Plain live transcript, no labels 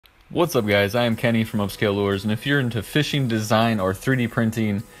What's up guys, I am Kenny from Upscale Lures, and if you're into fishing design or 3D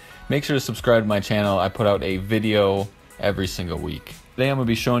printing, make sure to subscribe to my channel. I put out a video every single week. Today I'm going to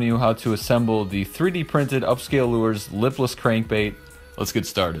be showing you how to assemble the 3D printed Upscale Lures Lipless Crankbait. Let's get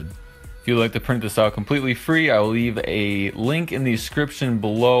started. If you'd like to print this out completely free, I will leave a link in the description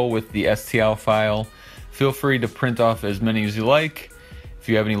below with the STL file. Feel free to print off as many as you like. If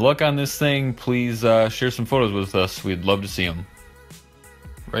you have any luck on this thing, please share some photos with us. We'd love to see them.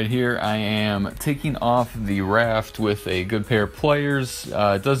 Right here I am taking off the raft with a good pair of pliers.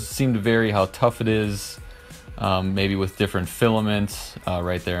 It does seem to vary how tough it is, maybe with different filaments.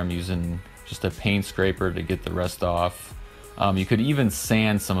 Right there I'm using just a paint scraper to get the rest off. You could even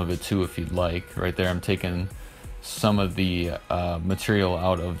sand some of it too if you'd like. Right there I'm taking some of the material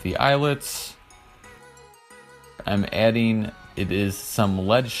out of the eyelets. I'm adding, it is some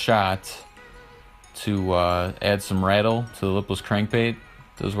lead shot to add some rattle to the lipless crankbait.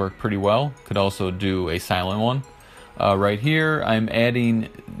 Does work pretty well. Could also do a silent one. Right here I'm adding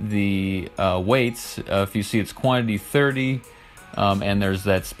the weights. If you see, it's quantity 30, and there's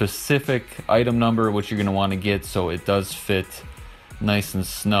that specific item number which you're going to want to get so it does fit nice and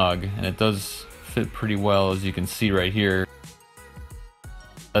snug, and it does fit pretty well, as you can see right here.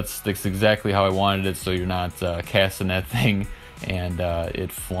 That's exactly how I wanted it, so you're not casting that thing and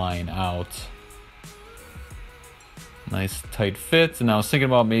it flying out. Nice tight fit. And I was thinking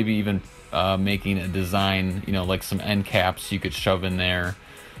about maybe even making a design, you know, like some end caps you could shove in there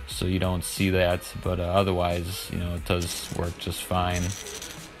so you don't see that, but otherwise, you know, it does work just fine.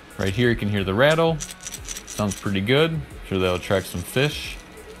 Right here you can hear the rattle. Sounds pretty good. I'm sure that'll attract some fish.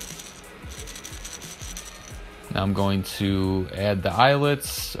 Now I'm going to add the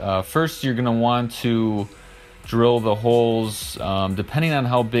eyelets. First you're going to want to drill the holes. Depending on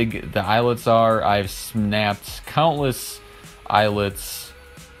how big the eyelets are, I've snapped countless eyelets,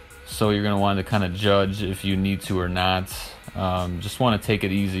 so you're going to want to kind of judge if you need to or not. Just want to take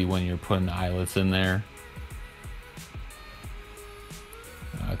it easy when you're putting the eyelets in there.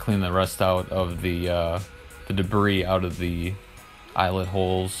 Clean the rest out of the debris out of the eyelet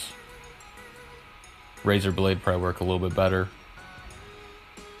holes. Razor blade probably work a little bit better.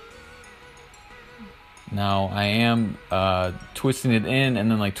 Now I am twisting it in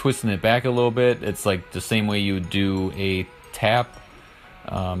and then like twisting it back a little bit. It's like the same way you would do a tap,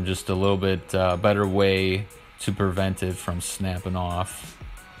 just a little bit better way to prevent it from snapping off.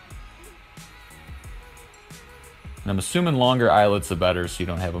 And I'm assuming longer eyelets the better so you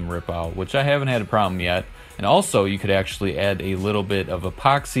don't have them rip out, which I haven't had a problem yet. And also you could actually add a little bit of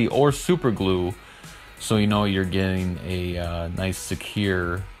epoxy or super glue so you know you're getting a nice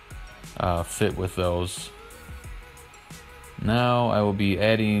secure fit with those. Now I will be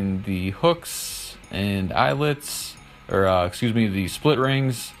adding the hooks and eyelets, or excuse me, the split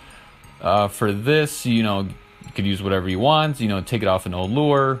rings. For this, you know, you could use whatever you want. You know, take it off an old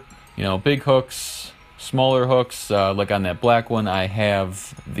lure. You know, big hooks, smaller hooks. Like on that black one, I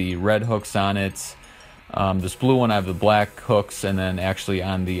have the red hooks on it. This blue one, I have the black hooks, and then actually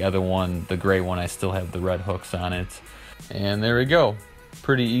on the other one, the gray one, I still have the red hooks on it. And there we go.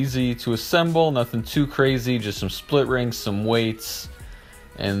 Pretty easy to assemble, nothing too crazy, just some split rings, some weights,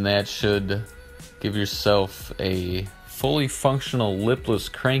 and that should give yourself a fully functional lipless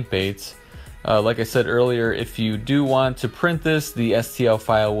crankbait. Like I said earlier, if you do want to print this, the STL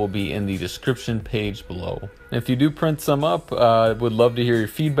file will be in the description page below. If you do print some up, would love to hear your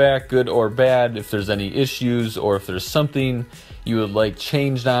feedback, good or bad, if there's any issues or if there's something you would like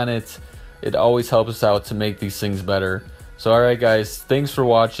changed on it. It always helps us out to make these things better. So alright guys, thanks for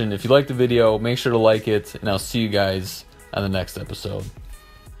watching. If you liked the video, make sure to like it, and I'll see you guys on the next episode.